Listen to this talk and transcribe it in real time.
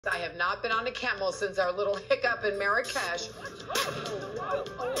have not been on a camel since our little hiccup in Marrakesh.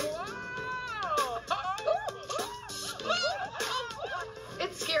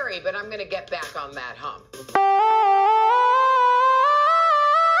 It's scary, but I'm going to get back on that hump.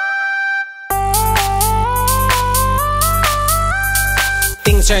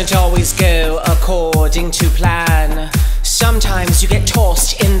 Things don't always go according to plan. Sometimes you get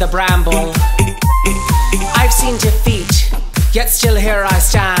tossed in the bramble. I've seen defeat, yet still here I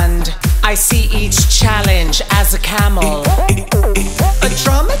stand. I see each challenge as a camel, a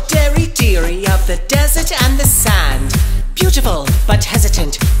dromedary dearie of the desert and the sand. Beautiful, but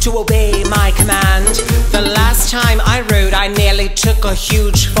hesitant to obey my command. The last time I rode, I nearly took a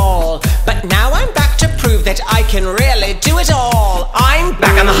huge fall, but now I'm back to prove that I can really do it all. I'm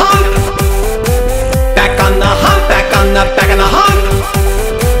back on the hump. Back on the hump, back on the hump.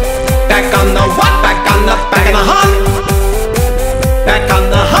 Back on the what? Back on the hump. Back on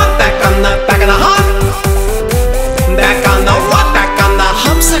the